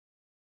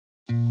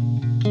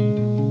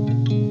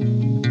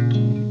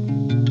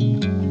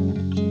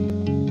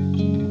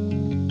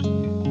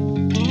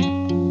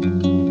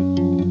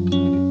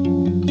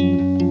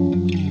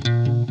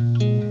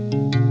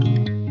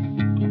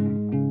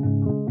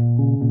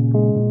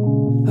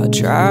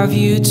drive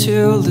you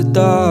till the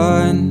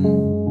dawn,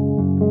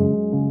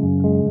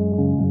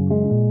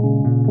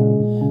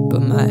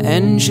 but my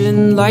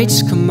engine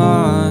lights come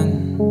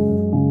on.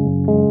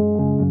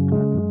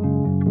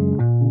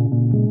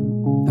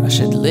 I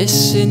should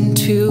listen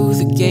to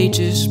the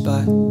gauges,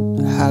 but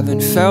I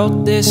haven't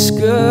felt this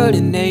good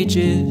in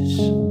ages.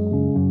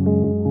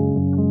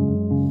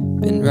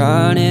 Been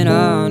running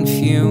on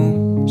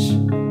fumes,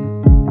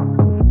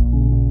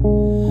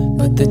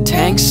 but the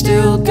tank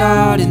still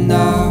got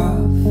enough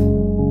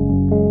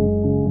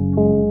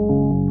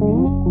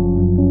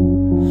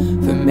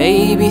for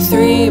maybe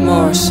 3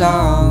 more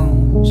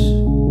songs,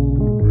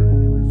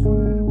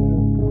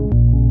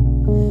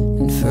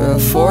 and for a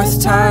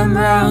 4th time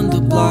round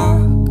the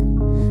block,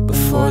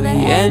 before the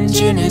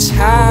engine has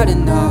had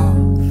enough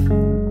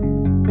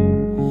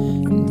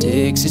and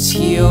digs its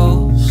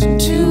heels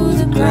into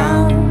the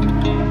ground.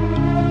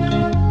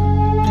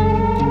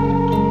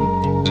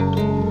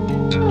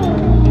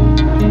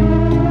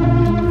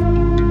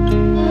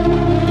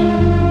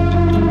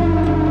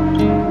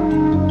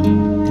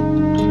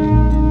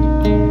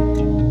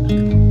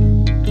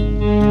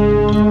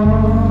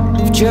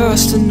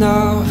 Just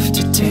enough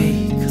to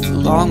take the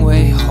long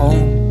way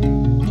home,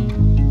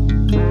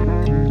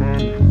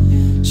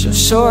 so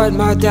sort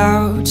my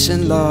doubts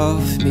and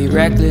love me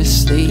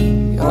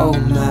recklessly. Oh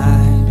my,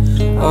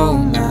 oh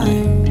my.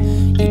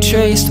 You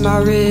traced my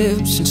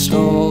ribs and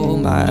stole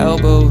my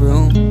elbow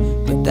room,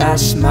 but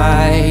that's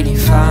mighty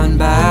fine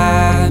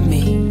by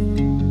me.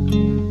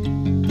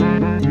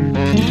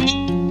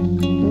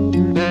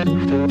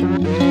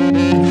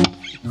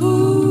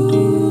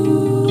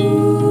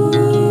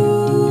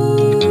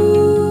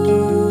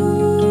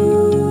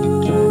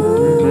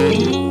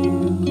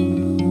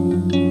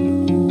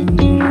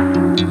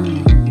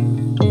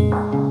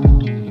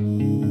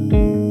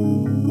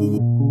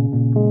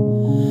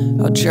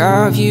 I'll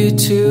drive you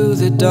to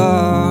the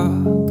dark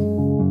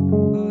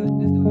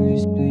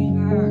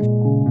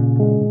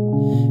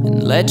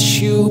and let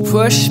you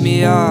push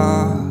me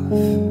off.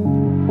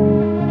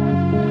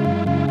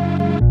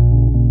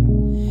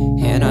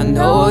 And I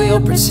know you'll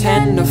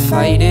pretend to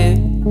fight it,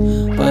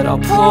 but I'll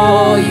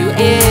pull you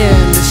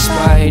in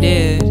despite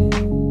it,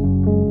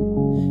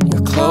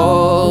 your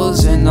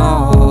clothes and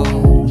all.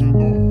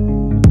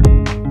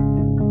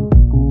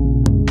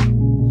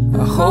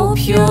 I hope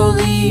you'll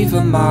leave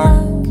a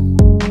mark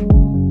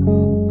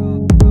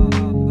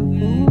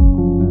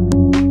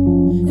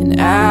and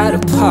add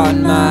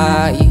upon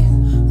my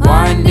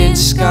winding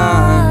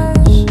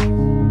scars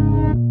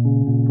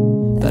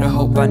that I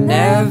hope I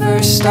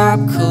never stop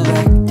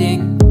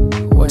collecting.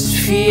 What's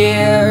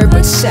fear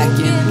but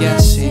second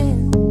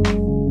guessing?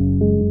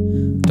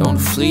 Don't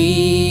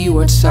flee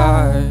what's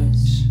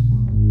ours.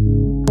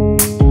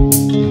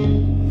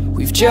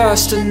 We've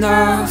just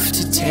enough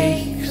to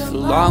take the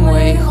long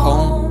way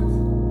home,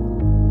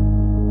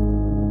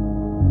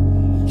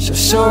 so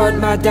sort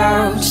my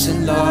doubts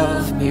and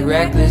love me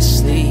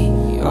recklessly.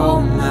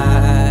 Oh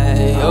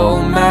my,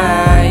 oh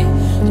my.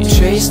 You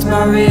traced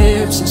my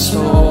ribs and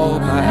stole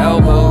my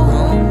elbow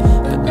room,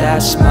 but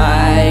that's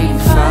mighty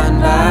fine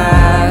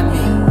by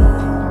me.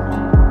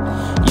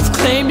 You've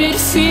claimed it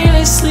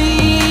fearlessly